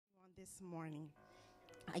this morning.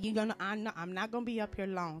 I'm not gonna be up here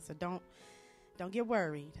long, so don't get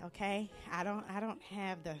worried, okay? I don't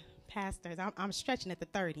have the pastors. I'm stretching at the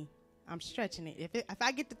 30. I'm stretching it. If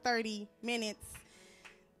I get to 30 minutes,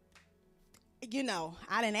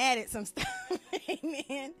 I done added some stuff.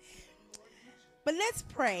 Amen. But let's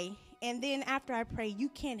pray, and then after I pray, you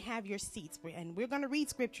can have your seats. And we're going to read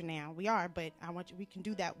scripture now. We are, but we can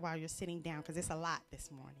do that while you're sitting down because it's a lot this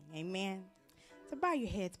morning. Amen. So bow your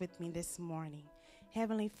heads with me this morning.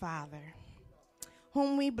 Heavenly Father,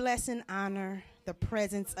 whom we bless and honor the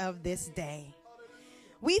presence of this day.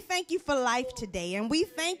 We thank you for life today, and we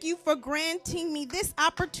thank you for granting me this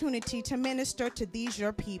opportunity to minister to these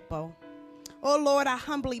your people. Oh, Lord, I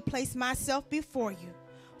humbly place myself before you.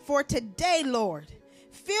 For today, Lord,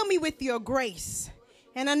 fill me with your grace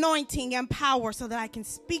and anointing and power so that I can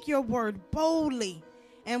speak your word boldly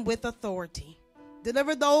and with authority.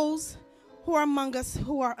 Deliver those who are among us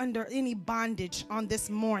who are under any bondage on this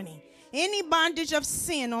morning, any bondage of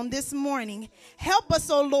sin on this morning. Help us,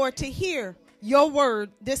 oh Lord, to hear your word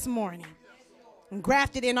this morning and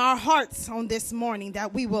graft it in our hearts on this morning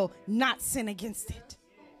that we will not sin against it.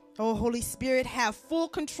 Oh, Holy Spirit, have full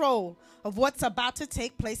control of what's about to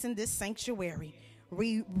take place in this sanctuary.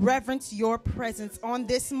 We reverence your presence on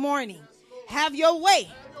this morning. Have your way.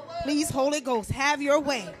 Please, Holy Ghost, have your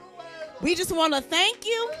way. We just want to thank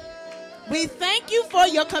you. We thank you for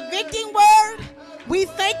your convicting word. We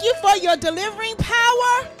thank you for your delivering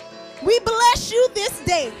power. We bless you this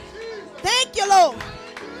day. Thank you, Lord.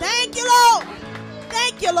 Thank you, Lord.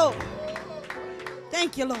 Thank you, Lord.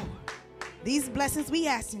 Thank you, Lord. These blessings we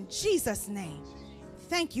ask in Jesus' name.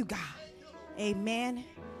 Thank you, God. Amen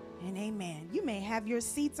and amen. You may have your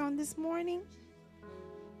seats on this morning.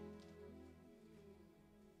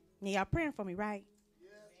 Now, y'all praying for me, right?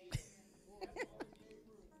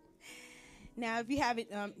 Now,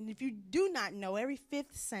 if you do not know, every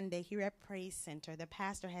fifth Sunday here at Praise Center, the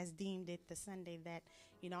pastor has deemed it the Sunday that,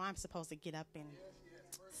 I'm supposed to get up and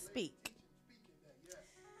speak.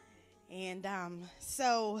 And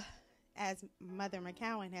so, as Mother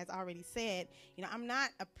McCown has already said, I'm not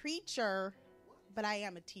a preacher, but I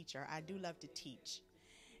am a teacher. I do love to teach.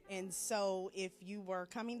 And so if you were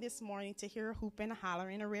coming this morning to hear a hoop and a holler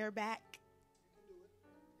and a rear back,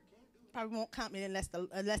 probably won't come in unless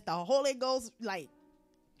the Holy Ghost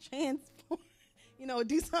transform,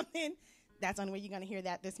 do something. That's the only way you're going to hear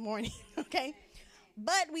that this morning, okay?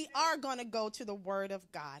 But we are going to go to the Word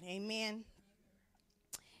of God, amen?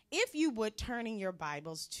 If you would turn in your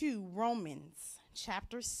Bibles to Romans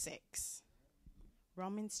chapter 6.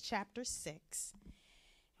 Romans chapter 6.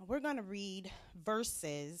 And we're going to read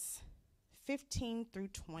verses 15 through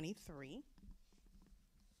 23.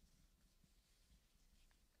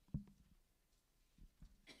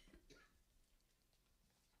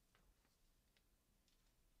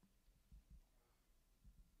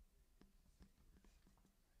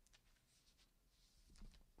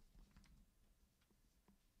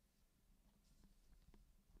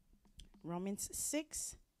 Romans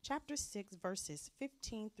 6, chapter 6, verses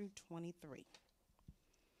 15 through 23.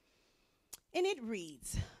 And it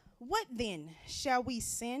reads, "What then? Shall we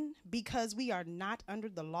sin because we are not under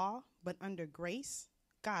the law, but under grace?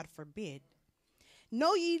 God forbid.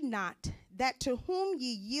 Know ye not that to whom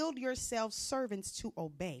ye yield yourselves servants to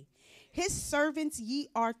obey, his servants ye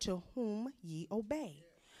are to whom ye obey,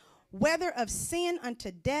 whether of sin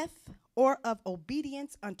unto death or of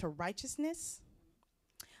obedience unto righteousness?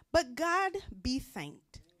 But God be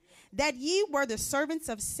thanked that ye were the servants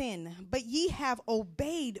of sin, but ye have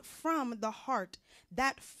obeyed from the heart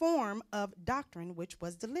that form of doctrine which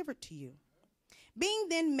was delivered to you. Being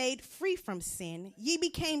then made free from sin, ye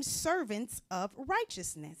became servants of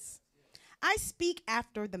righteousness. I speak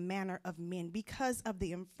after the manner of men because of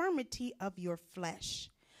the infirmity of your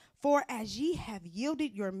flesh. For as ye have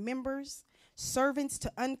yielded your members servants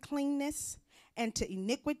to uncleanness, and to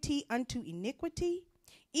iniquity unto iniquity,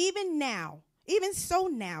 even so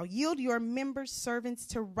now, yield your members servants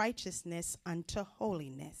to righteousness unto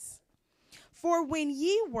holiness. For when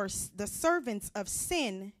ye were the servants of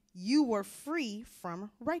sin, you were free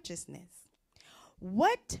from righteousness.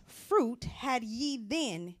 What fruit had ye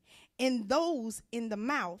then in those in the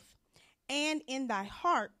mouth and in thy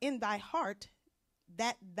heart,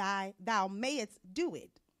 that thou mayest do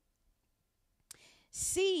it?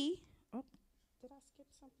 See, did I skip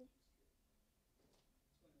something?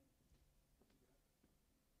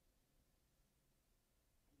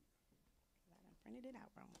 Printed it out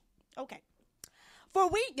wrong. Okay. For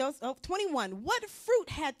 21, what fruit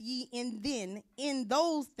hath ye in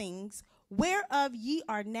those things whereof ye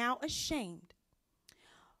are now ashamed?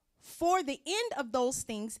 For the end of those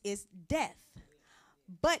things is death.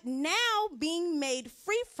 But now being made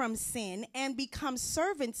free from sin and become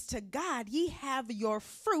servants to God, ye have your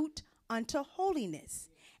fruit unto holiness,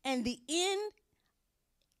 and the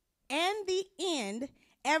end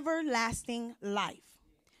everlasting life.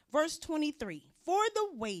 Verse 23, for the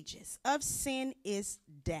wages of sin is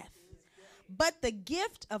death, but the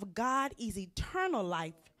gift of God is eternal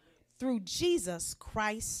life through Jesus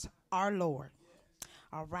Christ our Lord.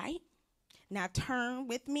 All right, now turn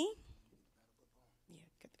with me.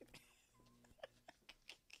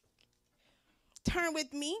 Turn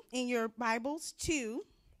with me in your Bibles to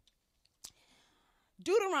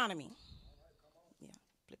Deuteronomy. Yeah,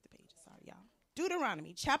 flip the page. Sorry, y'all.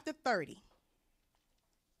 Deuteronomy chapter 30.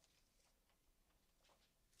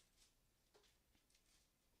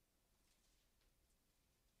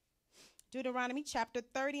 Deuteronomy chapter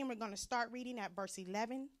 30, and we're going to start reading at verse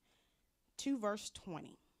 11 to verse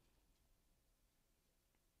 20.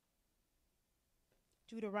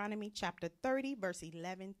 Deuteronomy chapter 30, verse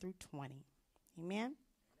 11 through 20. Amen.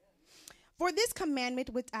 For this commandment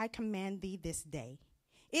which I command thee this day,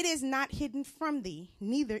 it is not hidden from thee,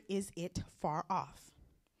 neither is it far off.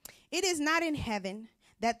 It is not in heaven,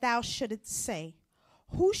 that thou shouldest say,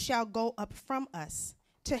 who shall go up from us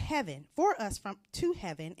to heaven, for us to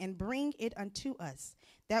heaven, and bring it unto us,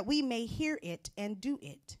 that we may hear it and do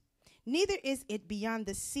it. Neither is it beyond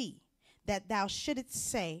the sea, that thou shouldest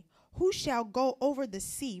say, who shall go over the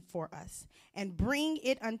sea for us, and bring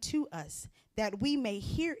it unto us, that we may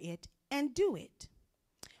hear it and do it.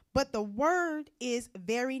 But the word is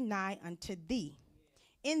very nigh unto thee,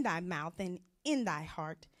 in thy mouth and in thy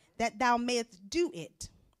heart, that thou mayest do it.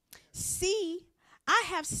 See, I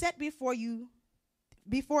have set before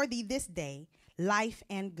thee this day life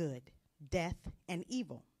and good, death and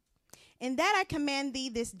evil. And that I command thee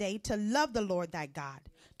this day to love the Lord thy God,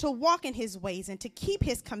 to walk in his ways, and to keep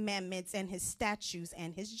his commandments and his statutes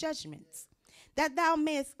and his judgments, that thou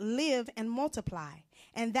mayest live and multiply,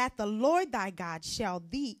 and that the Lord thy God shall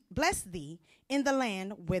bless thee in the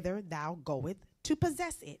land whither thou goest to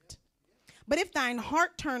possess it. But if thine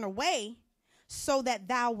heart turn away, so that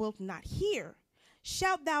thou wilt not hear,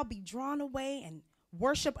 shalt thou be drawn away and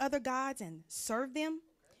worship other gods and serve them?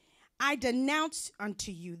 I denounce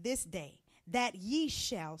unto you this day that ye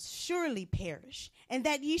shall surely perish, and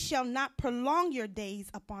that ye shall not prolong your days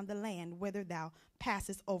upon the land whither thou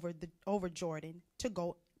passest over Jordan to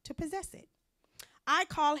go to possess it. I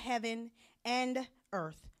call heaven and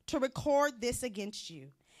earth to record this against you,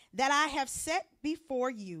 that I have set before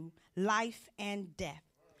you life and death,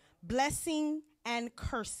 blessing and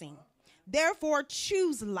cursing. Therefore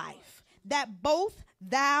choose life, that both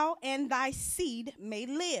thou and thy seed may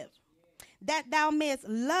live, that thou mayest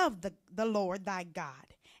love the Lord thy God,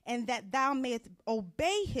 and that thou mayest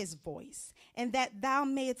obey his voice, and that thou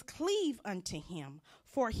mayest cleave unto him,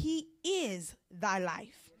 for he is thy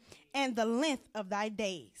life, and the length of thy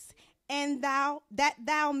days, and that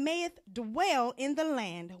thou mayest dwell in the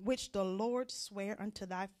land which the Lord sware unto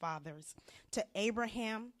thy fathers, to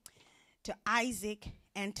Abraham, to Isaac,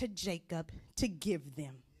 and to Jacob, to give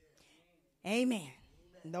them. Amen.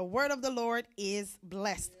 The word of the Lord is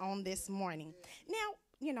blessed on this morning. Now,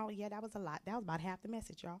 that was a lot. That was about half the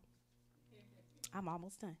message, y'all. I'm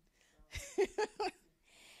almost done.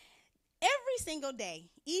 Every single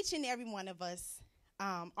day, each and every one of us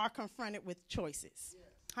are confronted with choices.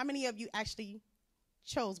 How many of you actually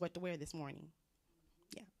chose what to wear this morning?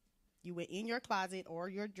 Yeah. You went in your closet or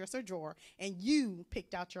your dresser drawer and you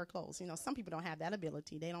picked out your clothes. Some people don't have that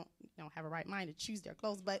ability. They don't have a right mind to choose their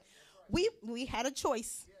clothes, but we had a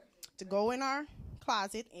choice to go in our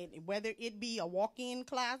closet, and whether it be a walk-in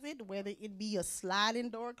closet, whether it be a sliding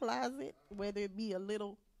door closet, whether it be a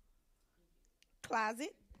little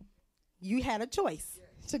closet, you had a choice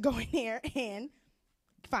to go in there and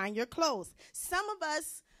find your clothes. Some of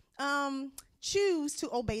us choose to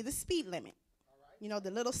obey the speed limit.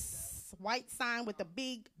 The little white sign with the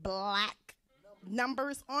big black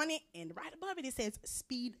numbers on it, and right above it says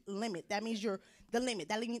speed limit. That means you're the limit.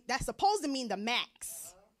 That's supposed to mean the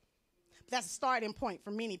max. That's a starting point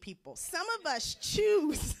for many people. Some of us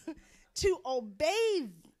choose to obey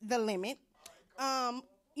the limit,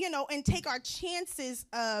 and take our chances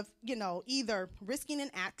of, either risking an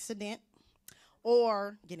accident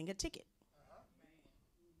or getting a ticket.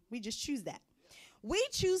 We just choose that. We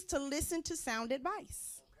choose to listen to sound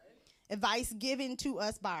advice. Advice given to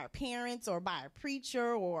us by our parents or by a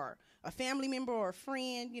preacher or a family member or a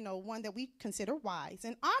friend, one that we consider wise.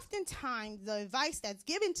 And oftentimes the advice that's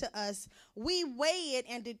given to us, we weigh it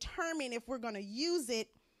and determine if we're going to use it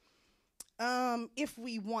if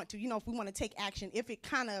we want to, if we want to take action, if it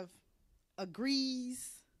kind of agrees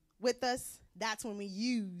with us, that's when we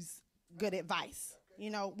use good advice.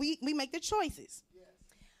 We make the choices.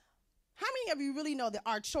 How many of you really know that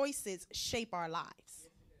our choices shape our lives?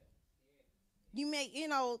 You may,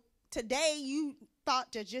 today you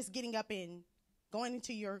thought that just getting up and going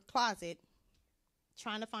into your closet,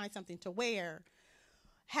 trying to find something to wear,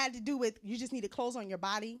 had to do with you just needed clothes on your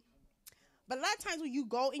body. But a lot of times when you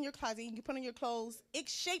go in your closet and you put on your clothes, it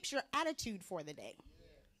shapes your attitude for the day.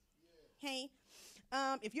 Okay?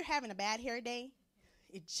 If you're having a bad hair day,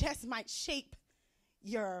 it just might shape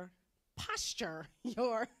your posture,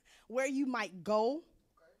 where you might go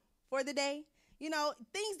for the day.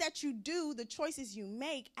 Things that you do, the choices you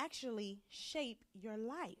make actually shape your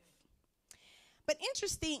life. But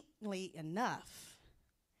interestingly enough,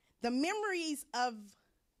 the memories of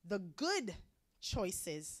the good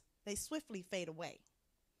choices, they swiftly fade away.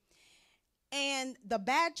 And the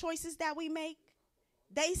bad choices that we make,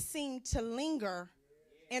 they seem to linger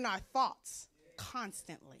in our thoughts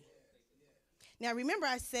constantly. Now, remember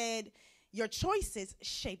I said your choices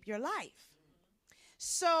shape your life.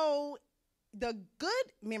 So the good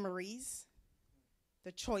memories,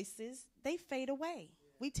 the choices, they fade away.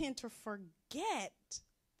 We tend to forget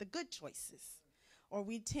the good choices. Or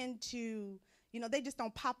we tend to, they just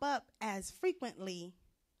don't pop up as frequently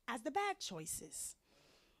as the bad choices.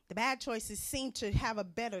 The bad choices seem to have a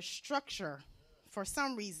better structure for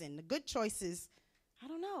some reason. The good choices, I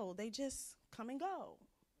don't know, they just come and go.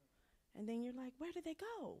 And then you're like, where did they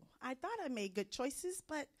go? I thought I made good choices,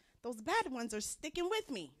 but those bad ones are sticking with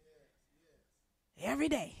me every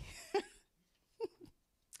day.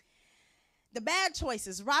 The bad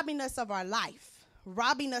choices, robbing us of our life,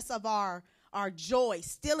 robbing us of our joy,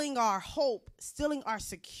 stealing our hope, stealing our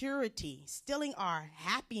security, stealing our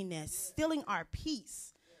happiness, stealing our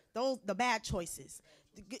peace. The bad choices.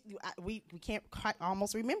 We can't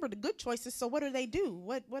almost remember the good choices. So what do?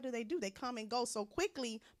 What do? They come and go so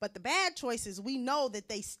quickly. But the bad choices, we know that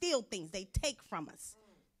they steal things. They take from us.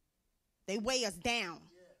 They weigh us down.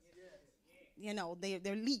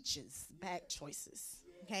 They're leeches, bad choices.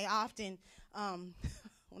 Okay, often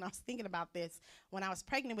when I was thinking about this, when I was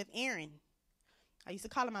pregnant with Aaron, I used to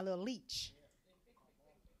call him my little leech.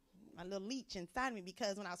 My little leech inside me,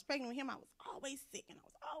 because when I was pregnant with him, I was always sick and I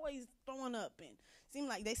was always throwing up, and it seemed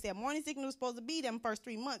like they said morning sickness was supposed to be them first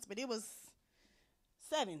 3 months, but it was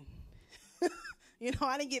 7.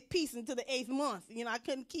 I didn't get peace until the 8th month. I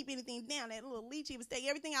couldn't keep anything down. That little leech, he was taking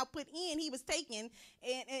everything I put in, he was taking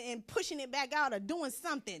and pushing it back out or doing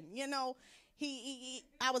something.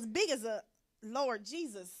 I was big as a Lord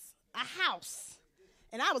Jesus, a house,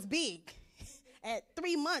 and I was big. At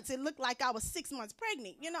 3 months, it looked like I was 6 months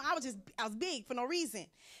pregnant. I was big for no reason.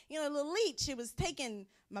 Little leech, it was taking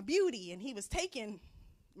my beauty, and he was taking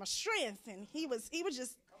my strength, and he was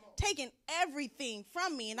just taking everything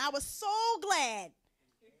from me. And I was so glad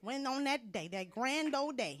when on that day, that grand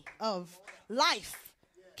old day of life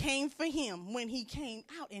came for him, when he came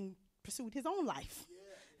out and pursued his own life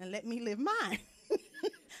and let me live mine.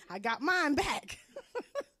 I got mine back.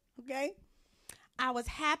 Okay? I was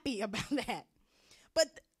happy about that. But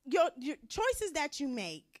your choices that you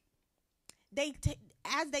make,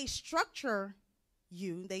 as they structure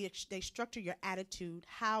you, they structure your attitude,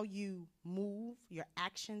 how you move, your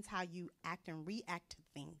actions, how you act and react to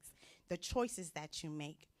things, the choices that you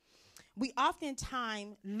make. We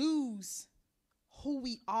oftentimes lose who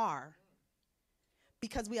we are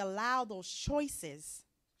because we allow those choices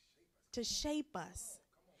to shape us.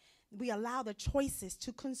 We allow the choices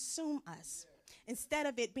to consume us instead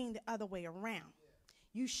of it being the other way around.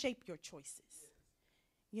 You shape your choices.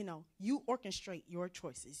 You orchestrate your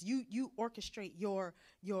choices. You orchestrate your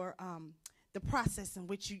the process in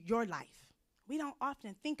which your life. We don't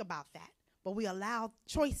often think about that, but we allow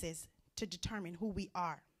choices to determine who we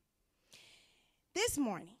are. This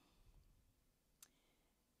morning,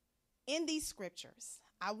 in these scriptures,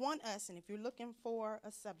 I want us, and if you're looking for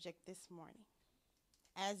a subject this morning,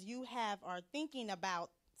 as you are thinking about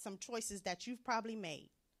some choices that you've probably made,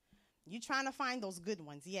 you're trying to find those good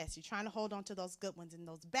ones. Yes, you're trying to hold on to those good ones, and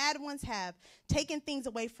those bad ones have taken things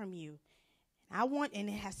away from you. And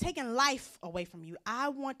it has taken life away from you. I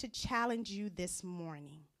want to challenge you this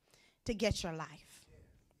morning to get your life.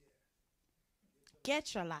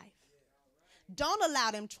 Get your life. Don't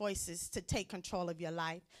allow them choices to take control of your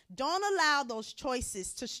life. Don't allow those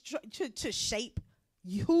choices to shape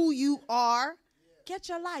who you are. Get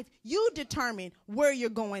your life. You determine where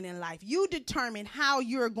you're going in life. You determine how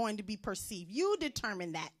you're going to be perceived. You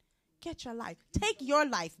determine that. Get your life. Take your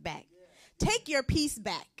life back. Take your peace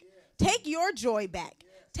back. Take your joy back.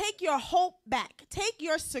 Take your hope back. Take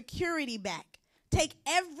your security back. Take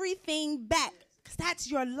everything back. Because that's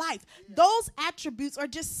your life. Those attributes are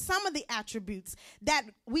just some of the attributes that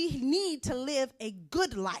we need to live a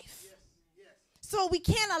good life. So we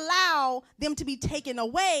can't allow them to be taken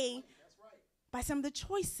away by some of the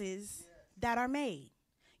choices that are made.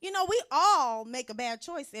 You know, we all make a bad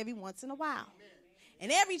choice every once in a while.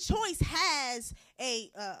 And every choice has a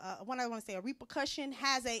repercussion,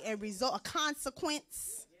 has a result, a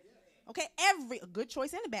consequence. Okay, a good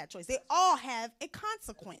choice and a bad choice, they all have a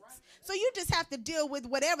consequence. So you just have to deal with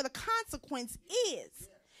whatever the consequence is.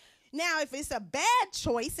 Now, if it's a bad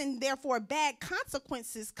choice and therefore bad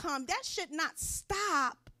consequences come, that should not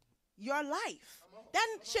stop your life.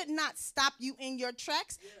 That should not stop you in your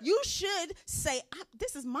tracks. You should say,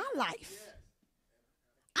 this is my life.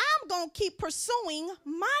 I'm going to keep pursuing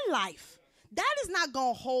my life. That is not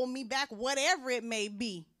going to hold me back, whatever it may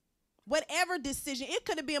be. Whatever decision. It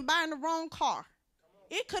could have been buying the wrong car.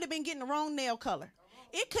 It could have been getting the wrong nail color.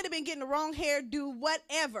 It could have been getting the wrong hairdo,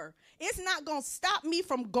 whatever. It's not going to stop me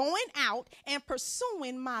from going out and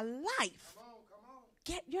pursuing my life.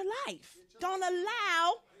 Get your life. Don't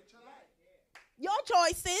allow your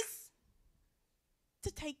choices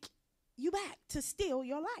to take you back, to steal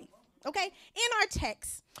your life. Okay? In our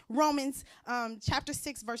text, Romans chapter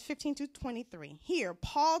 6, verse 15 to 23. Here,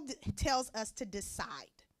 Paul tells us to decide.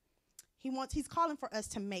 He's calling for us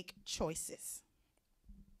to make choices.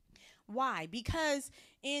 Why? Because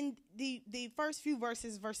in the first few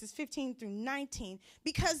verses 15 through 19,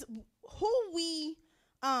 because who we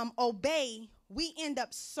obey, we end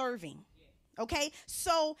up serving. Okay?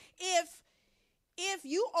 So if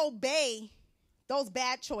you obey those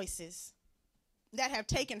bad choices that have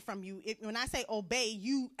taken from you, when I say obey,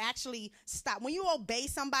 you actually stop. When you obey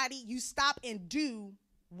somebody, you stop and do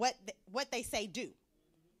what they say do.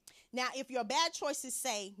 Now, if your bad choices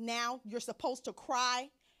say now you're supposed to cry,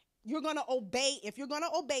 you're going to obey. If you're going to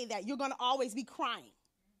obey that, you're going to always be crying.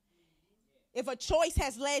 If a choice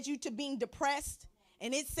has led you to being depressed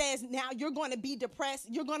and it says now you're going to be depressed,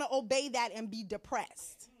 you're going to obey that and be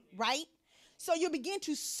depressed, right? So you begin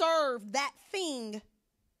to serve that thing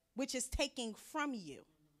which is taking from you,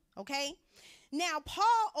 okay? Now,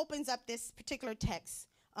 Paul opens up this particular text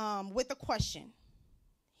with a question.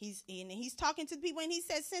 He's talking to the people, and he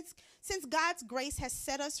says, since God's grace has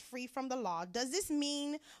set us free from the law, does this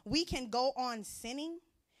mean we can go on sinning?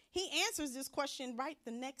 He answers this question right the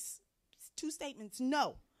next two statements.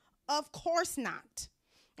 No, of course not.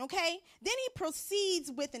 Okay? Then he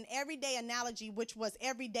proceeds with an everyday analogy, which was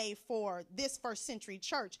everyday for this first century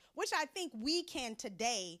church, which I think we can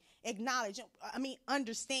today acknowledge,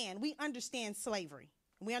 understand. We understand slavery.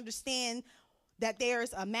 We understand that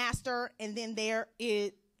there's a master and then there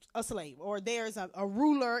is a slave, or there's a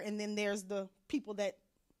ruler and then there's the people that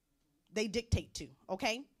they dictate to,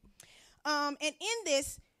 okay? And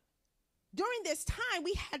during this time,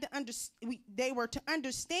 we had to they were to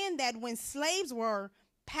understand that when slaves were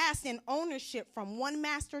passed in ownership from one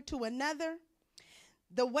master to another,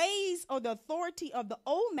 the ways or the authority of the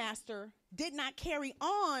old master did not carry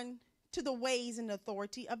on to the ways and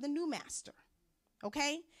authority of the new master,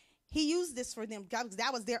 okay? He used this for them because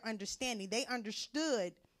that was their understanding. They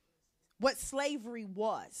understood what slavery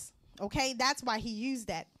was, okay? That's why he used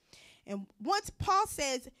that. And once Paul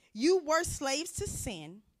says, you were slaves to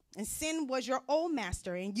sin, and sin was your old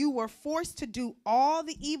master, and you were forced to do all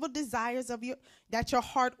the evil desires that your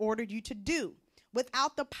heart ordered you to do,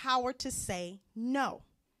 without the power to say no.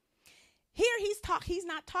 Here he's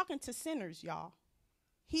not talking to sinners, y'all.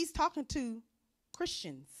 He's talking to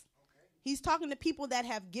Christians. Okay. He's talking to people that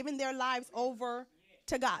have given their lives over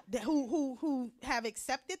to God, who have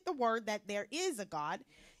accepted the word that there is a God,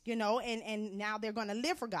 you know, and now they're going to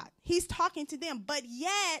live for God. He's talking to them, but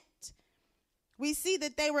yet we see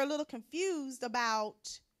that they were a little confused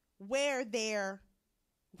about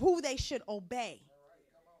who they should obey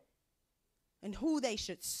and who they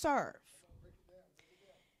should serve.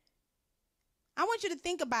 I want you to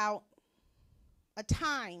think about a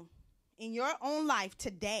time in your own life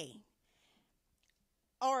today,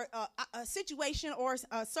 or a situation or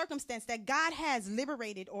a circumstance that God has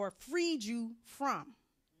liberated or freed you from,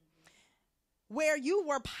 where you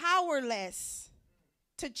were powerless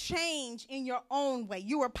to change in your own way.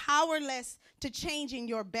 You were powerless to change in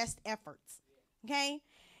your best efforts, okay?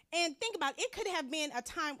 And think about it. It could have been a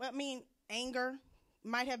time, anger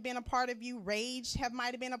might have been a part of you. Rage might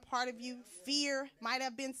have been a part of you. Fear might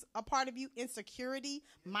have been a part of you. Insecurity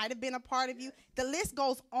might have been a part of you. The list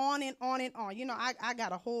goes on and on and on. You know, I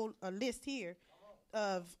got a whole list here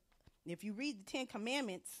of, if you read the 10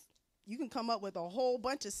 Commandments, You can come up with a whole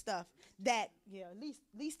bunch of stuff that, at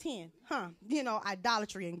least 10,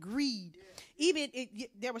 idolatry and greed. Even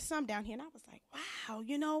there was some down here, and I was like, wow,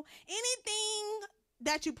 anything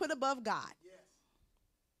that you put above God.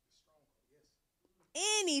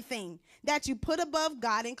 Anything that you put above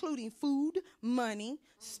God, including food, money,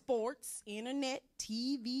 sports, internet,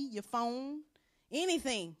 TV, your phone,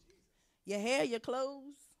 anything, your hair, your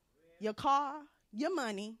clothes, your car, your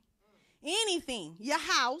money, anything, your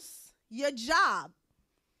house, your job.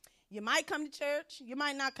 You might come to church. You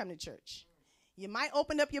might not come to church. You might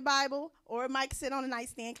open up your Bible, or it might sit on a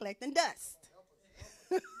nightstand collecting dust.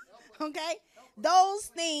 Okay? Those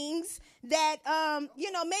things that,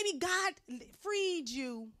 maybe God freed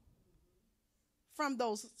you from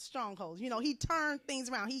those strongholds. He turned things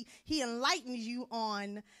around. He enlightens you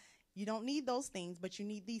on, you don't need those things, but you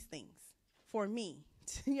need these things for me.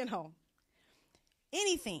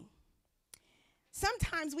 Anything.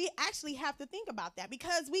 Sometimes we actually have to think about that,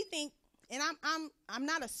 because we think, and I'm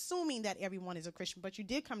not assuming that everyone is a Christian, but you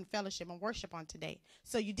did come to fellowship and worship on today.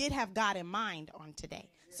 So you did have God in mind on today.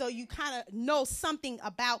 So you kind of know something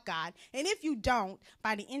about God. And if you don't,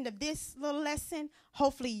 by the end of this little lesson,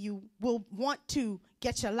 hopefully you will want to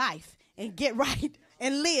get your life and get right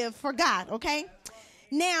and live for God, okay?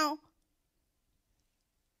 Now,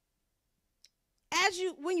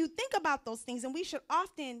 when you think about those things, and we should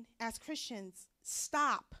often, as Christians,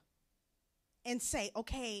 stop and say,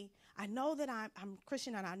 okay, I know that I'm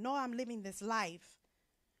Christian and I know I'm living this life,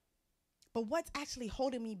 but what's actually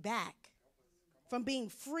holding me back from being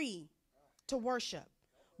free to worship?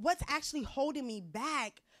 What's actually holding me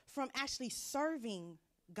back from actually serving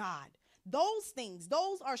God? Those things,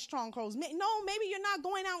 those are strongholds. No, maybe you're not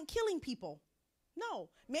going out and killing people. No,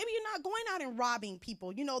 maybe you're not going out and robbing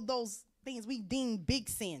people. Those things we deem big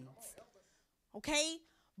sins. Okay?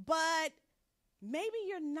 But maybe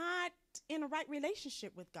you're not in a right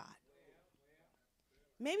relationship with God.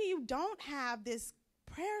 Maybe you don't have this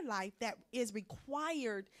prayer life that is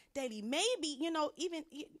required daily. Maybe, even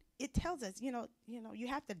it tells us, you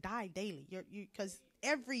have to die daily. Because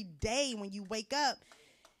every day when you wake up,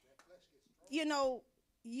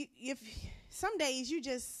 if some days you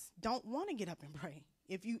just don't want to get up and pray.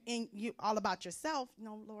 If you all about yourself,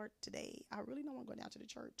 Lord, today I really don't want to go down to the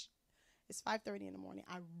church. It's 5:30 in the morning.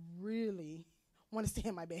 I really want to stay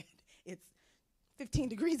in my bed. It's 15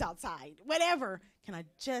 degrees outside. Whatever. Can I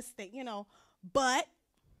just stay, But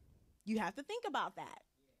you have to think about that.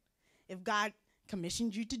 If God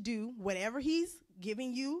commissioned you to do whatever he's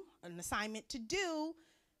giving you an assignment to do,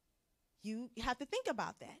 you have to think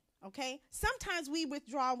about that. Okay? Sometimes we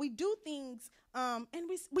withdraw. We do things, and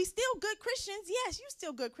we still good Christians. Yes, you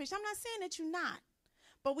still good Christian. I'm not saying that you're not.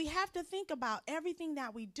 But we have to think about everything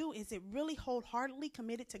that we do. Is it really wholeheartedly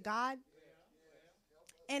committed to God?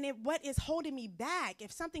 And what is holding me back?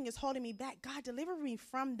 If something is holding me back, God, deliver me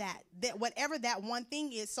from that whatever that one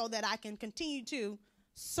thing is, so that I can continue to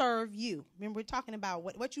serve you. Remember, we're talking about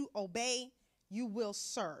what you obey, you will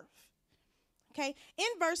serve. Okay? In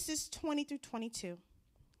verses 20 through 22,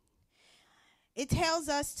 it tells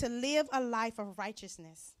us to live a life of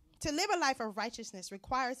righteousness. To live a life of righteousness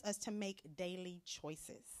requires us to make daily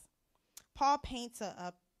choices. Paul paints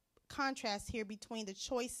a contrast here between the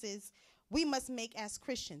choices we must make as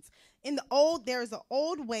Christians. There is an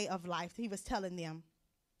old way of life, he was telling them,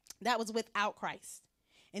 that was without Christ.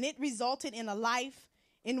 And it resulted in a life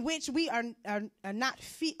in which we are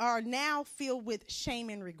now filled with shame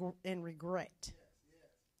and regret.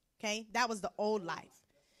 Okay? That was the old life.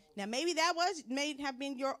 Now, maybe may have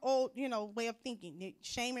been your old, way of thinking.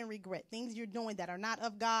 Shame and regret. Things you're doing that are not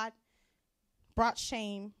of God brought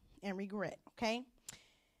shame and regret. Okay?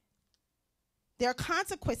 There are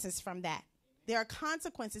consequences from that. There are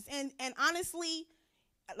consequences. And honestly,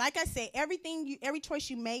 like I say, every choice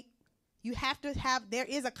you make, you have to there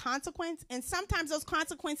is a consequence. And sometimes those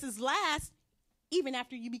consequences last even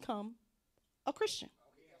after you become a Christian.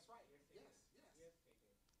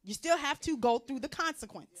 You still have to go through the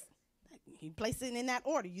consequence. He placed it in that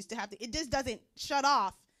order. You still have to. It just doesn't shut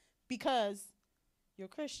off because you're a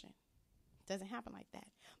Christian. It doesn't happen like that.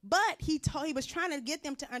 But he was trying to get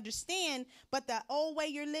them to understand, but the old way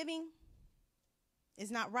you're living is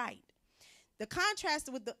not right. The contrast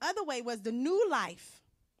with the other way was the new life,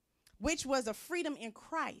 which was a freedom in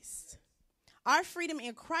Christ. Our freedom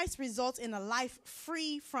in Christ results in a life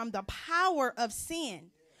free from the power of sin.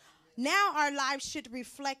 Now our lives should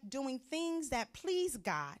reflect doing things that please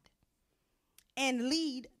God and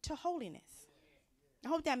lead to holiness. I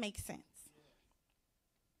hope that makes sense.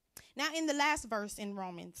 Now, in the last verse in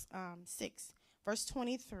Romans 6, verse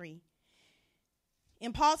 23,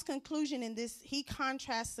 In Paul's conclusion in this, he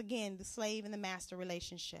contrasts again the slave and the master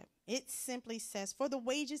relationship. It simply says, for the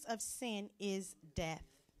wages of sin is death,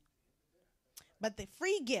 but the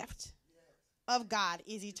free gift of God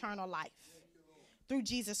is eternal life through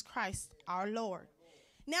Jesus Christ our Lord.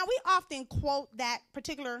 Now, we often quote that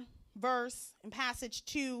particular verse and passage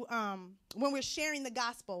to when we're sharing the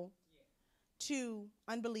gospel to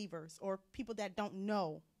unbelievers or people that don't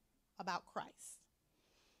know about Christ.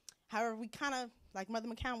 However, we kind of, like Mother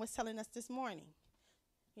McCown was telling us this morning,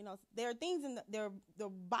 you know, there are things in the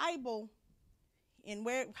Bible and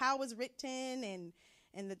how it was written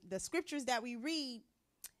and the scriptures that we read,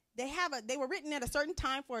 they were written at a certain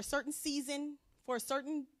time for a certain season, for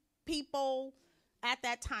certain people at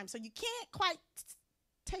that time. So you can't quite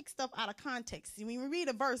take stuff out of context. When you read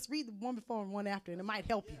a verse, read the one before and one after, and it might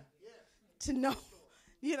help you to know,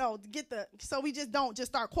 you know, so we just don't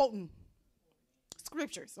just start quoting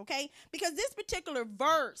scriptures, okay? Because this particular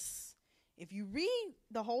verse, if you read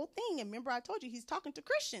the whole thing, and remember I told you he's talking to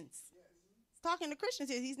Christians. He's talking to Christians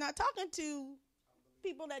here. He's not talking to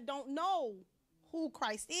people that don't know who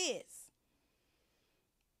Christ is.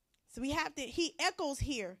 So he echoes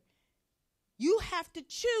here, you have to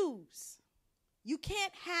choose. You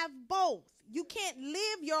can't have both. You can't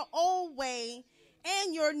live your old way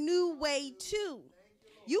and your new way too.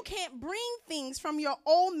 You can't bring things from your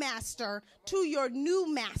old master to your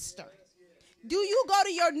new master. Do you go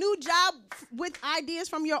to your new job with ideas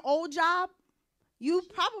from your old job? You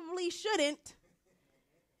probably shouldn't.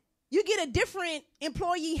 You get a different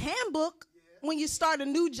employee handbook when you start a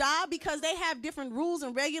new job because they have different rules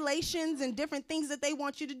and regulations and different things that they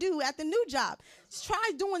want you to do at the new job.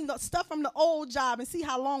 Try doing the stuff from the old job and see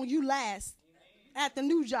how long you last at the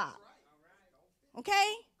new job.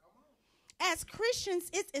 Okay? As Christians,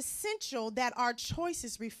 it's essential that our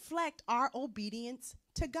choices reflect our obedience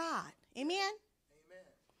to God. Amen? Amen.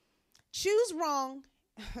 Choose wrong,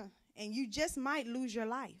 and you just might lose your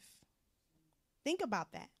life. Think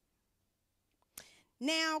about that.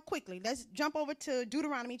 Now, quickly, let's jump over to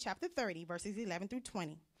Deuteronomy chapter 30, verses 11 through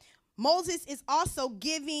 20. Moses is also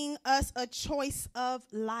giving us a choice of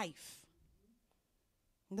life.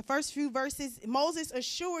 In the first few verses, Moses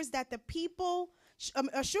assures the people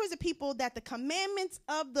that the commandments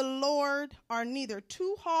of the Lord are neither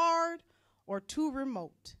too hard or too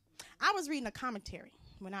remote. I was reading a commentary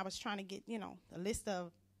when I was trying to get, a list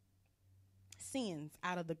of sins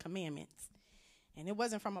out of the commandments. And it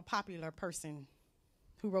wasn't from a popular person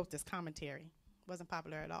who wrote this commentary. It wasn't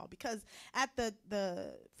popular at all. Because at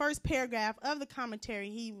the first paragraph of the commentary,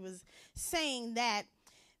 he was saying that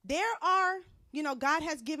there are, God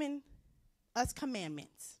has given us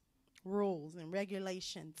commandments, rules and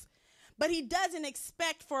regulations, but he doesn't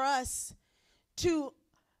expect for us to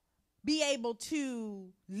be able to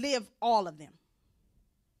live all of them.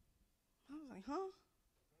 I was like, huh?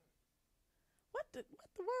 What the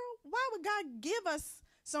world? Why would God give us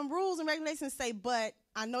some rules and regulations and say, but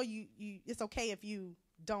I know you it's okay if you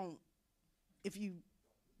don't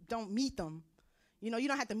meet them. You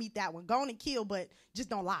don't have to meet that one. Go on and kill, but just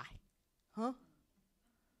don't lie. Huh?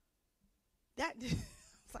 That it's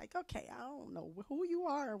like, okay, I don't know who you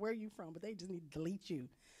are or where you're from, but they just need to delete you.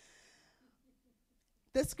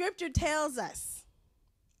 The scripture tells us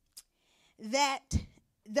that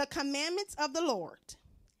the commandments of the Lord,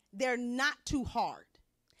 they're not too hard.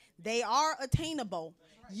 They are attainable.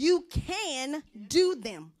 You can do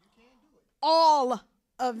them. All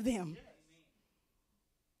of them.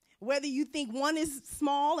 Whether you think one is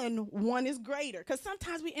small and one is greater. Because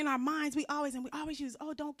sometimes in our minds, we always use,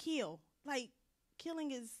 don't kill. Like,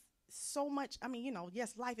 killing is so much,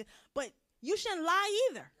 yes, life is, but you shouldn't lie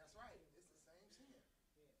either. That's right. It's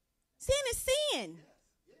the same sin. Sin is sin.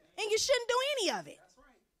 Yes. And you shouldn't do any of it. That's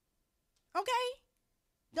right. Okay?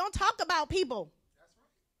 Don't talk about people. That's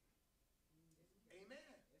right. Amen.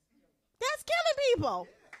 That's killing people.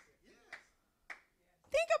 Yes. Yes.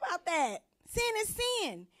 Think about that. Sin is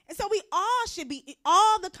sin. And so we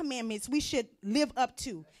all the commandments we should live up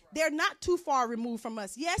to. Right. They're not too far removed from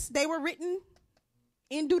us. Yes, they were written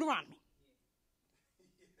in Deuteronomy.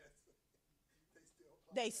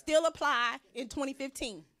 They still apply in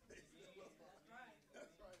 2015.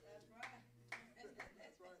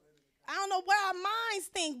 I don't know where our minds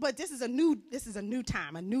think, but this is a new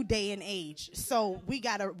time, a new day and age. So we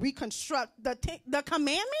got to reconstruct the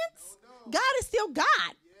commandments. God is still God.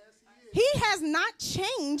 He has not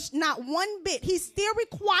changed, not one bit. He still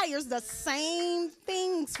requires the same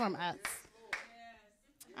things from us.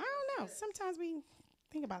 I don't know. Sometimes we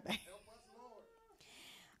think about that.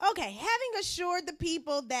 Okay, having assured the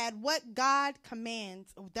people that what God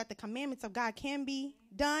commands, that the commandments of God can be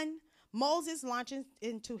done, Moses launches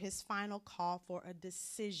into his final call for a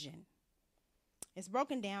decision. It's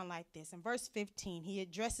broken down like this. In verse 15, he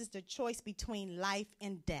addresses the choice between life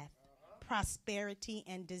and death, prosperity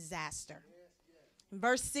and disaster. In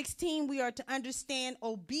verse 16, we are to understand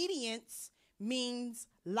obedience means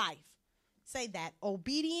life. Say that.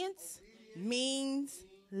 Obedience means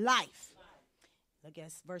life. Look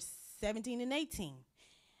at verse 17 and 18.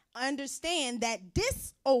 Understand that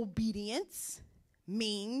disobedience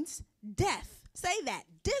means death. Say that.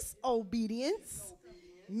 Disobedience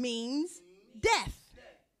means death.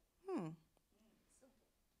 That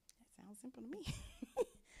sounds simple to me.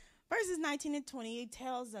 Verses 19 and 20, it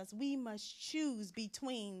tells us we must choose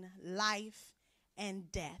between life and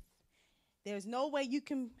death. There's no way you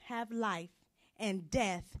can have life and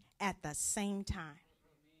death at the same time.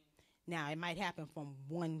 Now, it might happen from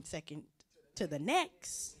 1 second to the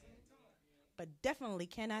next, but definitely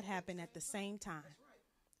cannot happen at the same time.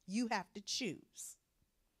 You have to choose.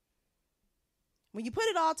 When you put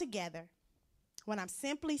it all together, what I'm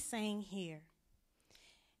simply saying here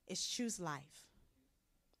is choose life.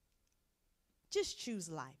 Just choose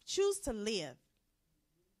life. Choose to live.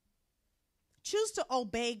 Choose to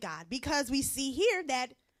obey God, because we see here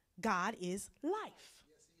that God is life.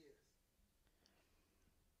 Yes,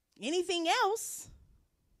 he is. Anything else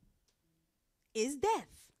is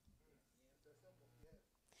death.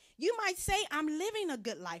 You might say, I'm living a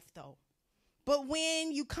good life, though. But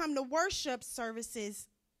when you come to worship services,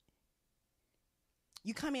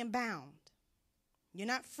 you come in bound. You're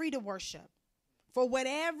not free to worship. For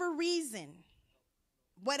whatever reason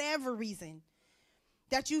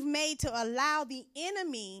that you've made to allow the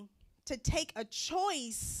enemy to take a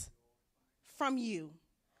choice from you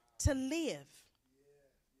to live.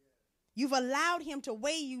 You've allowed him to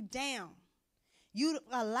weigh you down. You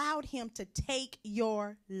allowed him to take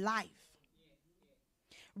your life.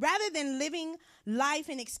 Rather than living life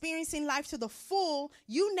and experiencing life to the full,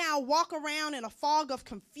 you now walk around in a fog of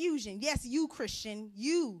confusion. Yes, you Christian,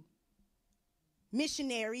 you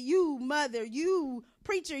missionary, you mother, you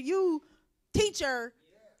preacher, you teacher,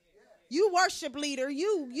 you worship leader,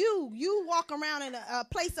 you walk around in a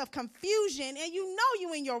place of confusion, and you know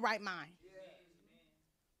you in your right mind.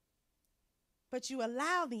 But you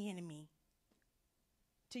allow the enemy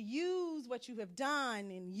to use what you have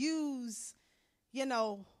done and use,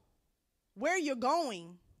 where you're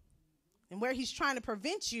going and where he's trying to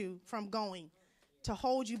prevent you from going, to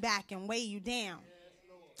hold you back and weigh you down,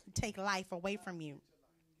 take life away from you.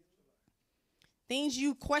 Things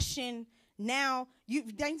you question now,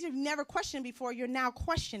 things you've never questioned before, you're now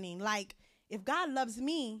questioning. Like, if God loves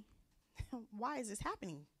me, why is this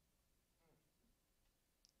happening?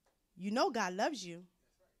 You know God loves you,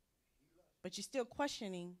 but you're still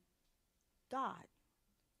questioning God.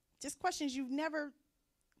 Just questions you've never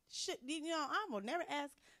should. I will never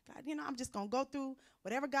ask God. I'm just going to go through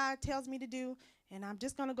whatever God tells me to do, and I'm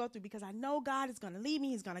just going to go through because I know God is going to lead me.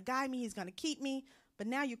 He's going to guide me. He's going to keep me. But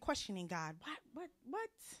now you're questioning God. What?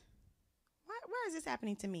 Why is this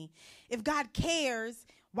happening to me? If God cares,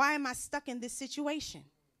 why am I stuck in this situation?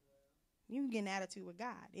 You can get an attitude with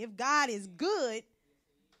God. If God is good,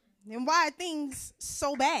 then why are things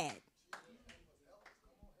so bad?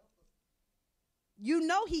 You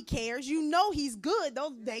know he cares. You know he's good.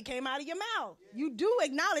 They came out of your mouth. You do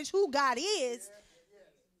acknowledge who God is.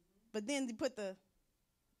 But then you put the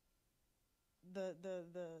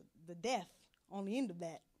death on the end of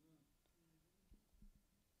that.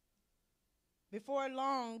 Before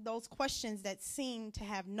long, those questions that seem to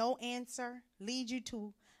have no answer lead you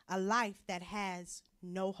to a life that has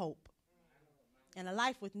no hope. And a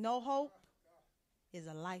life with no hope is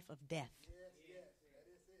a life of death.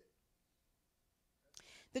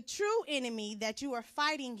 The true enemy that you are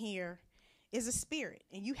fighting here is a spirit,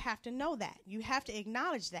 and you have to know that. You have to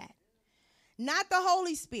acknowledge that. Not the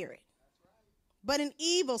Holy Spirit, but an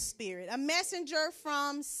evil spirit, a messenger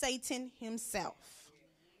from Satan himself.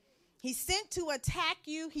 He's sent to attack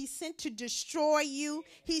you. He's sent to destroy you.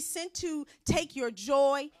 He's sent to take your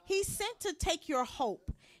joy. He's sent to take your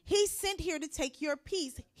hope. He's sent here to take your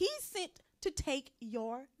peace. He's sent to take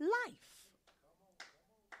your life.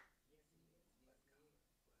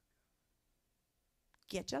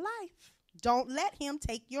 Get your life. Don't let him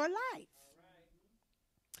take your life.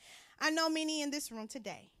 I know many in this room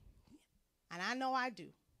today, and I know I do.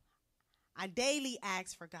 I daily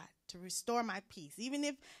ask for God to restore my peace. Even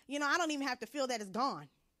if, I don't even have to feel that it's gone.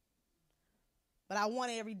 But I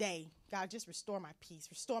want it every day. God, just restore my peace.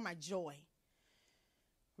 Restore my joy.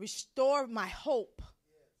 Restore my hope.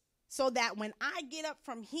 So that when I get up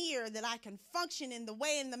from here, that I can function in the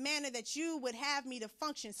way and the manner that you would have me to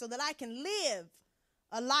function. So that I can live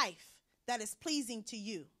a life that is pleasing to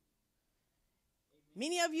you.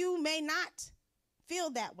 Many of you may not feel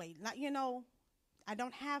that way. Not, I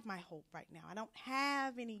don't have my hope right now. I don't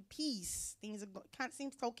have any peace. Things kind of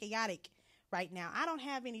seem so chaotic right now. I don't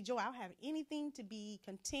have any joy. I don't have anything to be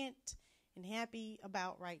content and happy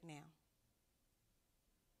about right now.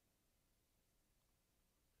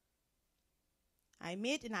 I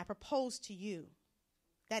admit and I propose to you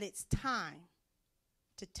that it's time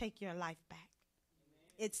to take your life back.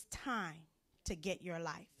 It's time to get your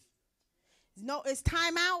life. No, it's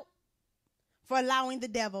time out for allowing the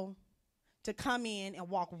devil to come in and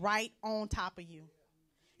walk right on top of you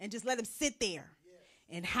and just let him sit there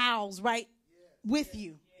and house right with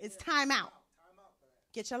you. It's time out.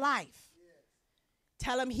 Get your life.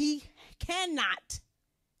 Tell him he cannot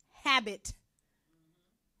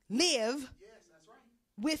live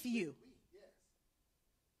with you.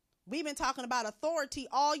 We've been talking about authority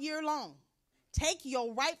all year long. Take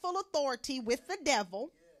your rightful authority with the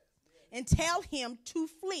devil and tell him to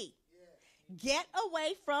flee. Get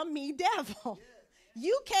away from me, devil.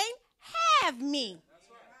 You can't have me.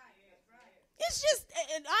 It's just,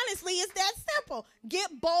 honestly, it's that simple.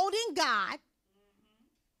 Get bold in God,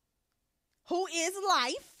 who is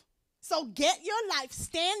life. So get your life.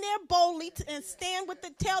 Stand there boldly and stand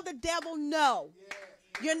tell the devil no.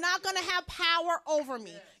 You're not going to have power over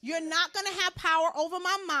me. You're not going to have power over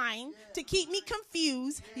my mind to keep me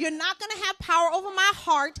confused. You're not going to have power over my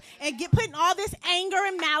heart and putting all this anger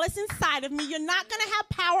and malice inside of me. You're not going to have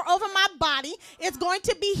power over my body. It's going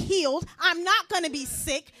to be healed. I'm not going to be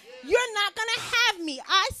sick. You're not going to have me.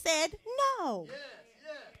 I said no.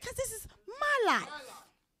 Because this is my life.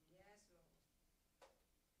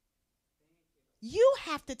 You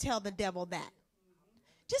have to tell the devil that.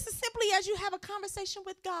 Just as simply as you have a conversation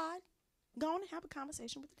with God, go on and have a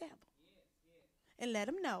conversation with the devil. And let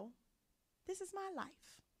him know, this is my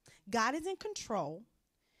life. God is in control,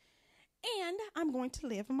 and I'm going to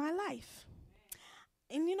live my life.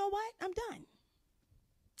 And you know what? I'm done.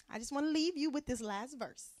 I just want to leave you with this last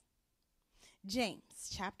verse.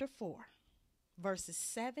 James chapter 4, verses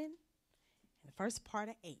 7 and the first part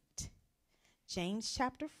of 8. James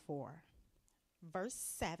chapter 4, verse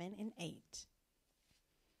 7 and 8.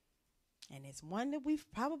 And it's one that we've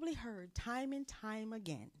probably heard time and time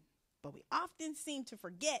again, but we often seem to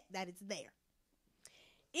forget that it's there.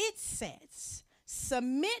 It says,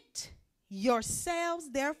 submit yourselves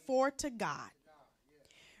therefore to God.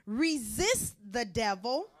 Resist the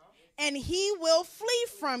devil, and he will flee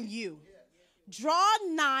from you. Draw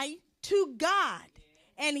nigh to God,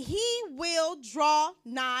 and he will draw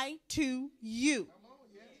nigh to you.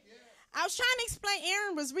 I was trying to explain,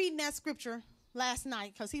 Aaron was reading that scripture last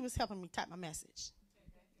night because he was helping me type my message.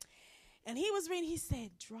 And he was reading, he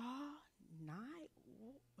said, draw nigh.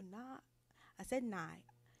 I said nigh.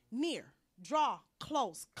 Near, draw,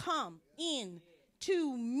 close, come in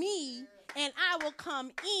to me, and I will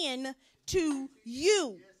come in to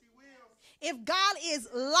you. If God is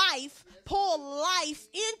life, pull life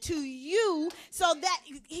into you so that,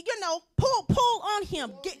 pull on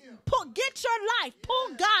him. Get your life.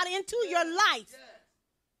 Pull God into your life.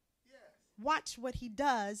 Watch what he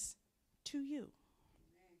does to you.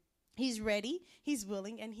 He's ready, he's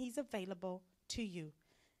willing, and he's available to you.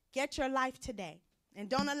 Get your life today. And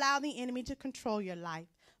don't allow the enemy to control your life,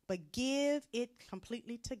 but give it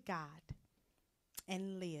completely to God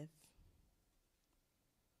and live.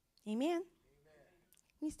 Amen? Amen.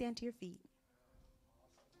 Let me stand to your feet.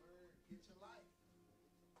 Get your life.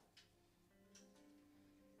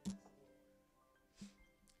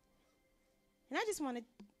 And I just wanted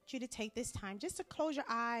you to take this time just to close your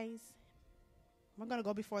eyes. We're going to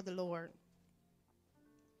go before the Lord.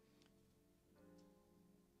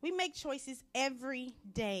 We make choices every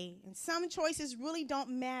day, and some choices really don't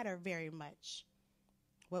matter very much.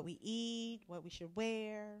 What we eat, what we should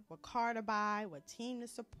wear, what car to buy, what team to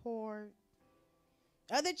support.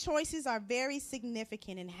 Other choices are very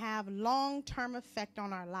significant and have long-term effect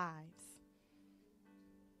on our lives.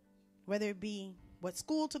 Whether it be what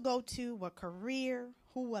school to go to, what career,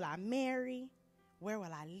 who will I marry, where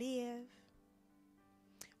will I live.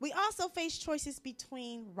 We also face choices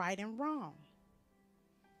between right and wrong.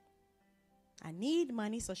 I need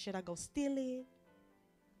money, so should I go steal it?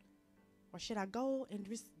 Or should I go and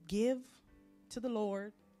just give to the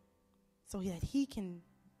Lord so that he can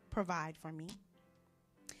provide for me?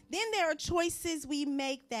 Then there are choices we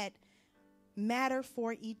make that matter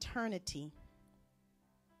for eternity.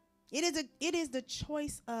 It is the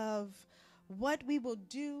choice of what we will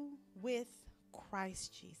do with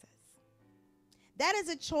Christ Jesus. That is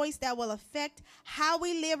a choice that will affect how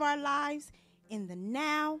we live our lives in the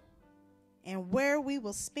now and where we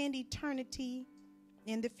will spend eternity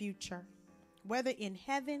in the future, whether in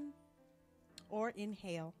heaven or in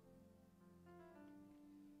hell.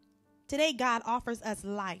 Today, God offers us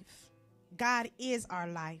life. God is our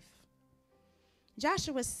life.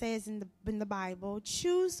 Joshua says in the Bible,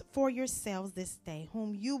 choose for yourselves this day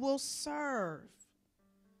whom you will serve.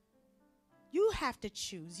 You have to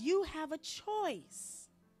choose. You have a choice.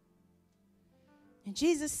 And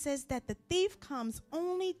Jesus says that the thief comes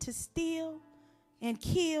only to steal and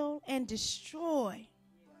kill and destroy.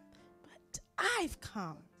 But I've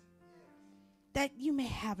come that you may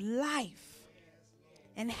have life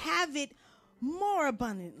and have it more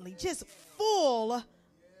abundantly, just full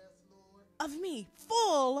of me,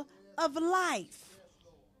 full of life.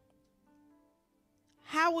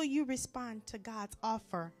 How will you respond to God's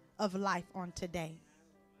offer of life on today?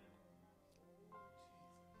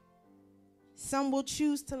 Some will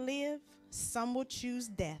choose to live, some will choose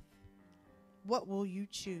death. What will you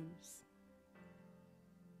choose?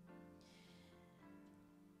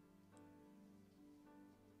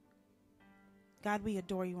 God, we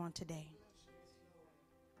adore you on today.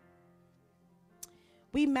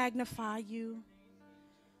 We magnify you,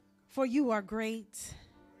 for you are great.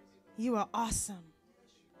 You are awesome.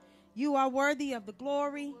 You are worthy of the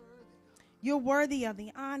glory. You're worthy of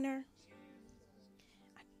the honor.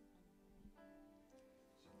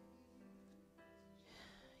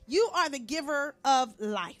 You are the giver of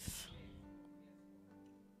life.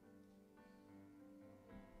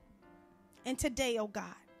 And today, oh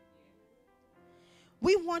God,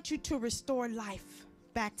 we want you to restore life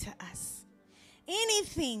back to us.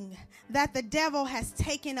 Anything that the devil has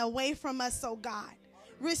taken away from us, oh God,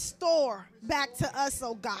 restore back to us,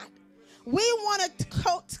 oh God. We want to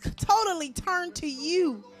totally turn to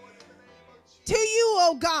you,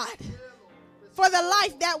 oh God, for the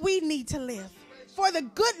life that we need to live, for the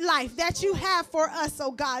good life that you have for us,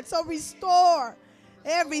 oh God. So restore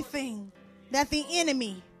everything that the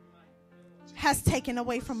enemy has taken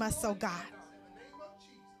away from us, oh God.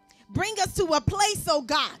 Bring us to a place, oh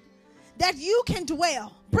God, that you can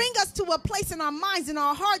dwell. Bring us to a place in our minds, in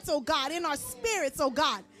our hearts, oh God, in our spirits, oh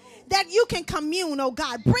God, that you can commune, oh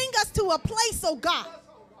God. Bring us to a place, oh God,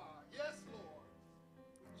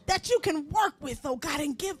 that you can work with, oh God,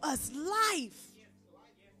 and give us life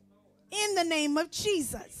in the name of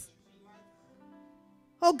Jesus.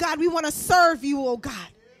 Oh God, we want to serve you, oh God.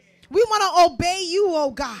 We want to obey you,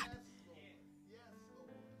 oh God.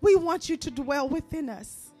 We want you to dwell within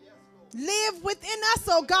us. Live within us,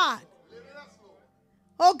 oh God.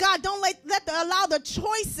 Oh God, don't allow the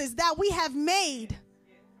choices that we have made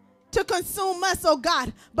to consume us, oh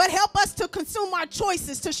God. But help us to consume our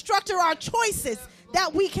choices, to structure our choices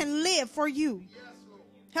that we can live for you.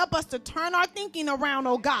 Help us to turn our thinking around,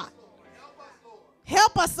 oh God.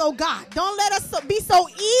 Help us, oh God. Don't let us be so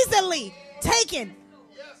easily taken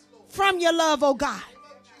from your love, oh God.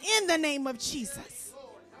 In the name of Jesus.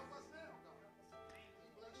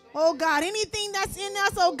 Oh God, anything that's in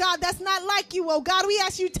us, oh God, that's not like you, oh God, we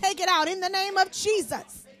ask you take it out in the name of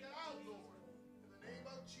Jesus.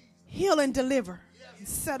 Heal and deliver.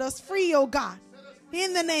 Set us free, oh God,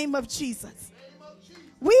 in the name of Jesus.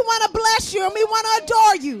 We want to bless you and we want to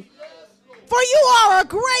adore you. For you are a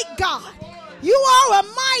great God. You are a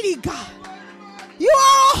mighty God. You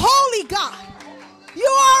are a holy God. You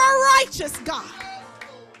are a righteous God.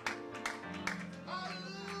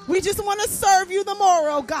 We just want to serve you the more,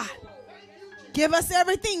 oh God. Give us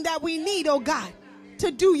everything that we need, oh God,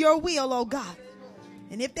 to do your will, oh God.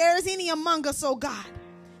 And if there is any among us, oh God,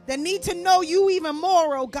 that need to know you even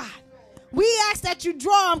more, oh God, we ask that you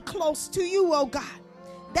draw them close to you, oh God.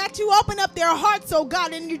 That you open up their hearts, oh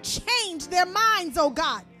God, and you change their minds, oh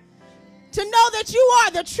God, to know that you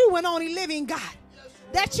are the true and only living God.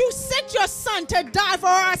 That you sent your son to die for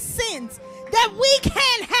our sins, that we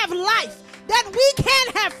can have life, that we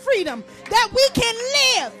can have freedom, that we can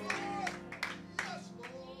live.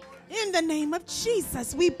 In the name of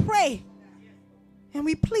Jesus, we pray and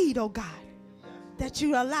we plead, oh God, that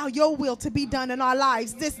you allow your will to be done in our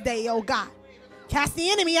lives this day, oh God. Cast the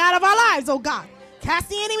enemy out of our lives, oh God. Cast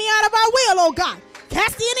the enemy out of our will, oh God.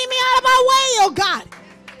 Cast the enemy out of our way, oh God.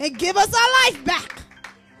 And give us our life back.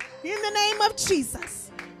 In the name of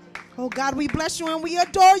Jesus. Oh God, we bless you and we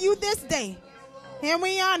adore you this day. And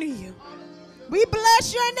we honor you. We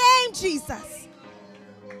bless your name, Jesus.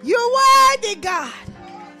 You're worthy, God.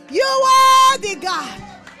 You're worthy, God.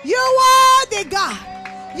 You're worthy, God.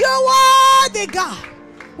 You're worthy, God.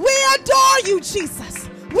 We adore you, Jesus.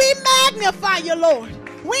 We magnify you, Lord.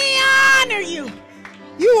 We honor you.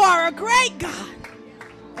 You are a great God.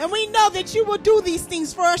 And we know that you will do these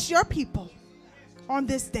things for us, your people, on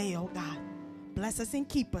this day, oh God. bless us and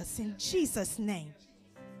keep us in Jesus' name.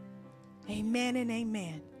 Amen and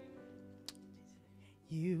amen.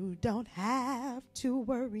 You don't have to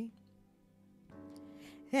worry,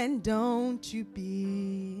 and don't you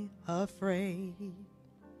be afraid.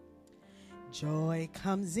 Joy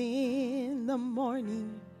comes in the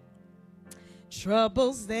morning.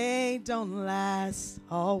 Troubles, they don't last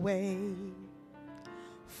always.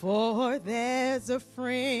 For there's a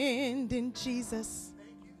friend in Jesus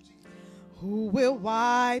who will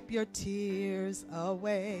wipe your tears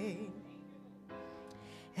away.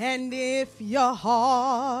 And if your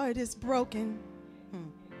heart is broken,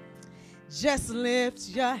 just lift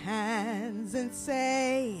your hands and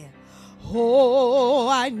say, oh,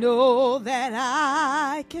 I know that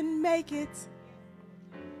I can make it.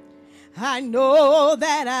 I know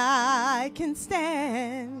that I can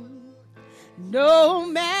stand. No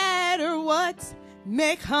matter what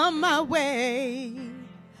may come my way,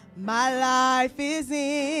 my life is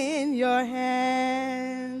in your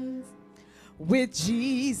hands. With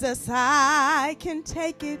Jesus I can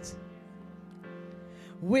take it.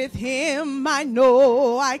 With him I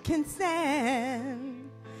know I can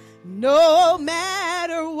stand. No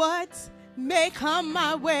matter what may come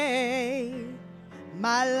my way,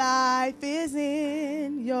 my life is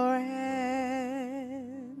in your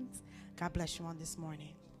hands. God bless you on this morning.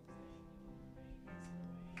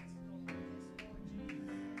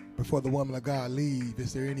 Before the woman of God leave,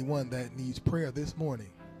 is there anyone that needs prayer this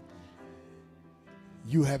morning?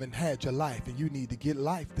 You haven't had your life and you need to get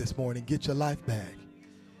life this morning. Get your life back.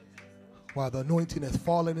 While the anointing has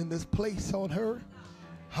fallen in this place on her.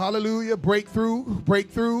 Hallelujah. Breakthrough,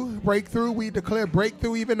 breakthrough, breakthrough. We declare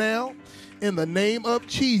breakthrough even now in the name of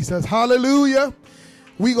Jesus. Hallelujah.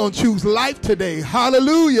 We're going to choose life today.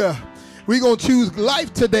 Hallelujah. We're going to choose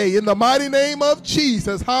life today in the mighty name of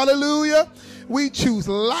Jesus. Hallelujah. We choose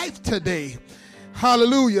life today.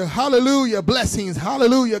 Hallelujah, hallelujah, blessings,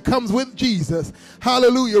 hallelujah, comes with Jesus.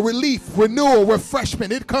 Hallelujah, relief, renewal,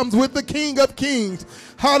 refreshment. It comes with the King of Kings.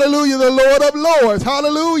 Hallelujah, the Lord of Lords.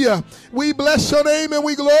 Hallelujah. We bless your name and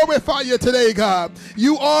we glorify you today, God.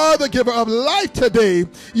 You are the giver of life today.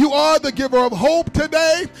 You are the giver of hope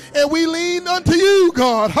today. And we lean unto you,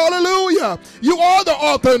 God. Hallelujah. You are the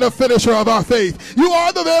author and the finisher of our faith. You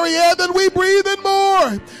are the very air that we breathe in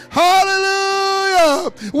more.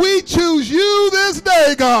 Hallelujah. We choose you this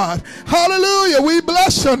day, God. Hallelujah. We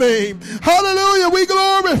bless your name. Hallelujah. We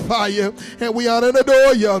glorify you and we honor and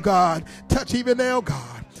adore you, God. Touch even now, God.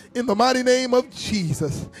 In the mighty name of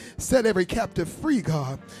Jesus, set every captive free,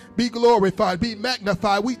 God. Be glorified, be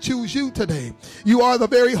magnified. We choose you today. You are the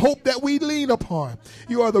very hope that we lean upon.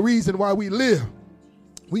 You are the reason why we live.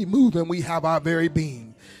 We move and we have our very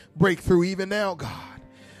being. Breakthrough even now, God.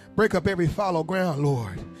 Break up every fallow ground,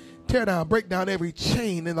 Lord. Tear down, break down every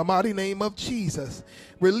chain in the mighty name of Jesus.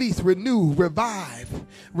 Release, renew, revive,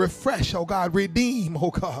 refresh, oh God, redeem,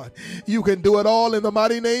 oh God. You can do it all in the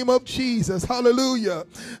mighty name of Jesus. Hallelujah.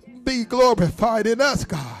 Be glorified in us,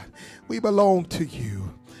 God. We belong to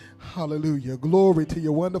you. Hallelujah. Glory to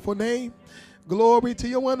your wonderful name. Glory to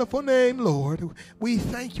your wonderful name, Lord. We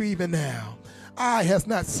thank you even now. Eye has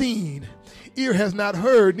not seen, ear has not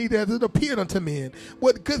heard, neither has it appeared unto men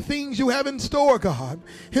what good things you have in store, God.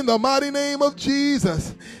 In the mighty name of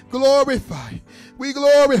Jesus, glorify. We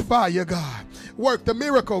glorify you, God. Work the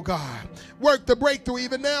miracle, God. Work the breakthrough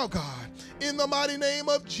even now, God. In the mighty name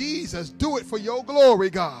of Jesus, do it for your glory,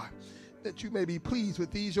 God, that you may be pleased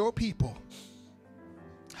with these your people.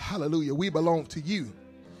 Hallelujah. We belong to you.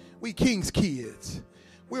 We king's kids.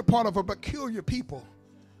 We're part of a peculiar people,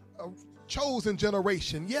 a chosen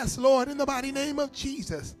generation. Yes, Lord, in the mighty name of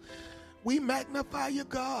Jesus, we magnify you,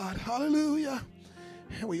 God. Hallelujah.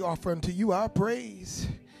 And we offer unto you our praise,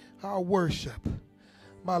 our worship.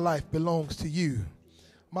 My life belongs to you.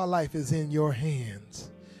 My life is in your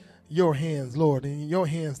hands. Your hands, Lord. In your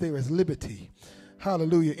hands there is liberty.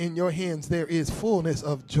 Hallelujah. In your hands there is fullness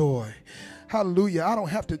of joy. Hallelujah. I don't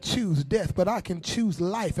have to choose death, but I can choose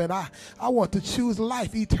life. And I want to choose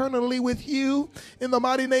life eternally with you in the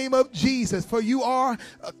mighty name of Jesus. For you are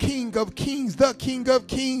a King of Kings, the King of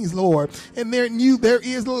Kings, Lord. And there in you there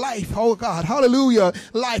is life, oh God. Hallelujah.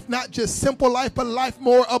 Life, not just simple life, but life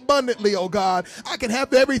more abundantly, oh God. I can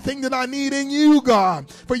have everything that I need in you,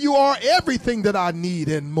 God. For you are everything that I need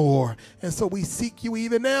and more. And so we seek you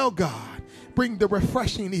even now, God. Bring the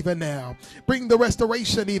refreshing even now. Bring the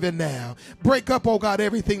restoration even now. Break up, oh God,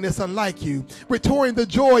 everything that's unlike you. Return the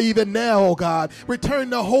joy even now, oh God. Return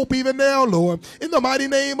the hope even now, Lord. In the mighty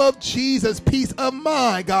name of Jesus, peace of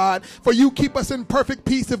mind, God. For you keep us in perfect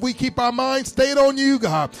peace if we keep our minds stayed on you,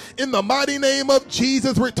 God. In the mighty name of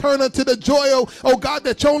Jesus, return unto the joy, oh God,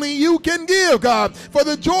 that only you can give, God. For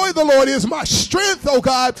the joy of the Lord is my strength, oh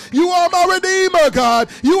God. You are my redeemer, God.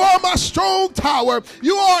 You are my strong tower.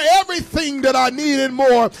 You are everything that I need and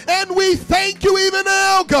more. And we thank you even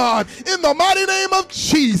now, God, in the mighty name of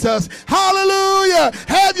Jesus. Hallelujah.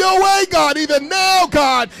 Have your way, God, even now,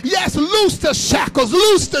 God. Yes, loose the shackles,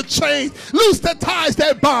 loose the chains, loose the ties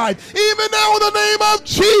that bind. Even now, in the name of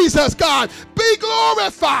Jesus, God, be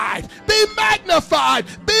glorified, be magnified,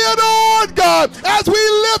 be adored, God, as we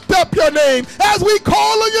lift up your name, as we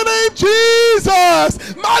call on your name,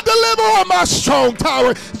 Jesus, my deliverer, my strong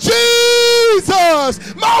tower,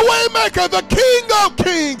 Jesus, my waymaker, the King of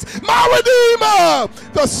kings, my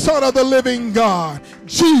redeemer, the Son of the living God,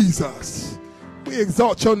 Jesus. We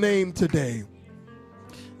exalt your name today,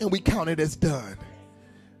 and we count it as done.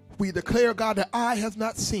 We declare, God, that eye has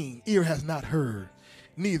not seen, ear has not heard,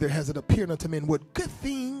 neither has it appeared unto men what good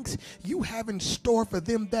things you have in store for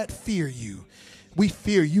them that fear you. We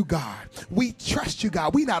fear you, God. We trust you,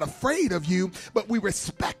 God. We're not afraid of you, but we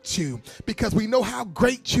respect you because we know how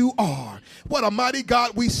great you are. What a mighty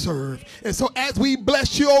God we serve. And so as we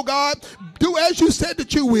bless you, oh God, do as you said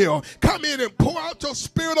that you will. Come in and pour out your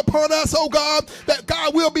spirit upon us, oh God, that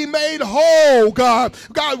God will be made whole, God.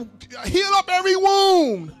 God, heal up every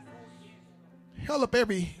wound. Heal up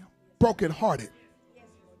every brokenhearted.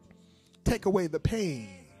 Take away the pain,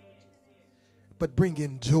 but bring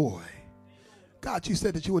in joy. God, you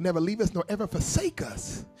said that you would never leave us nor ever forsake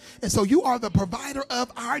us. And so you are the provider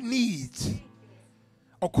of our needs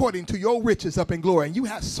according to your riches up in glory. And you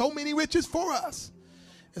have so many riches for us.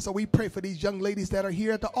 And so we pray for these young ladies that are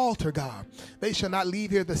here at the altar, God. They shall not leave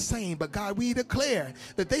here the same. But God, we declare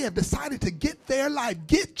that they have decided to get their life.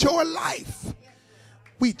 Get your life.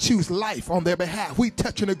 We choose life on their behalf. We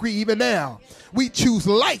touch and agree even now. We choose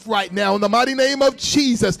life right now in the mighty name of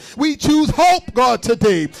Jesus. We choose hope, God,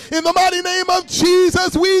 today. In the mighty name of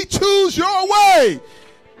Jesus, we choose your way.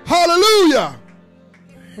 Hallelujah.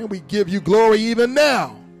 And we give you glory even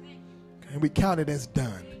now. And we count it as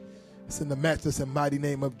done. It's in the matchless and mighty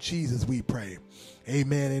name of Jesus we pray.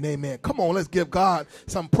 Amen and amen. Come on, let's give God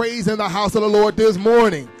some praise in the house of the Lord this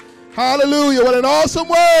morning. Hallelujah. What an awesome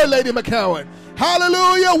word, Lady McCown.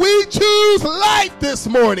 Hallelujah. We choose life this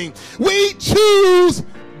morning. We choose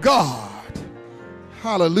God.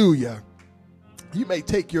 Hallelujah. You may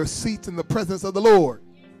take your seats in the presence of the Lord.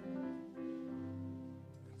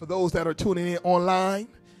 For those that are tuning in online,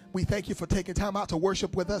 we thank you for taking time out to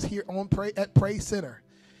worship with us here on at Praise Center.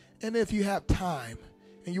 And if you have time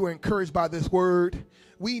and you are encouraged by this word,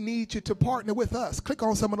 we need you to partner with us. Click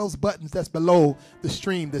on some of those buttons that's below the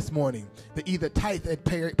stream this morning to either tithe at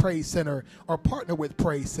Praise Center or partner with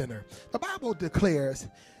Praise Center. The Bible declares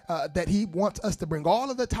that he wants us to bring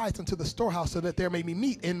all of the tithes into the storehouse so that there may be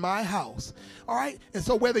meat in my house. All right? And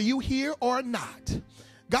so whether you hear or not,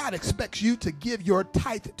 God expects you to give your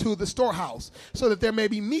tithe to the storehouse so that there may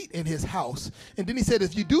be meat in his house. And then he said,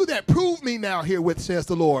 if you do that, prove me now herewith, says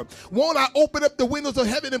the Lord. Won't I open up the windows of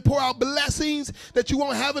heaven and pour out blessings that you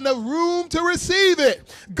won't have enough room to receive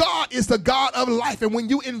it? God is the God of life. And when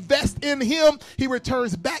you invest in him, he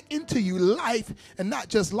returns back into you life, and not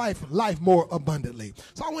just life, life more abundantly.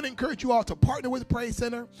 So I want to encourage you all to partner with Praise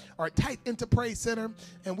Center or tithe into Praise Center,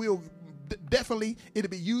 and we'll definitely it'll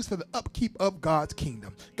be used for the upkeep of God's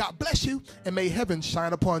kingdom. God bless you, and may heaven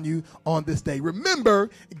shine upon you on this day. Remember,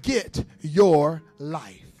 get your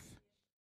life.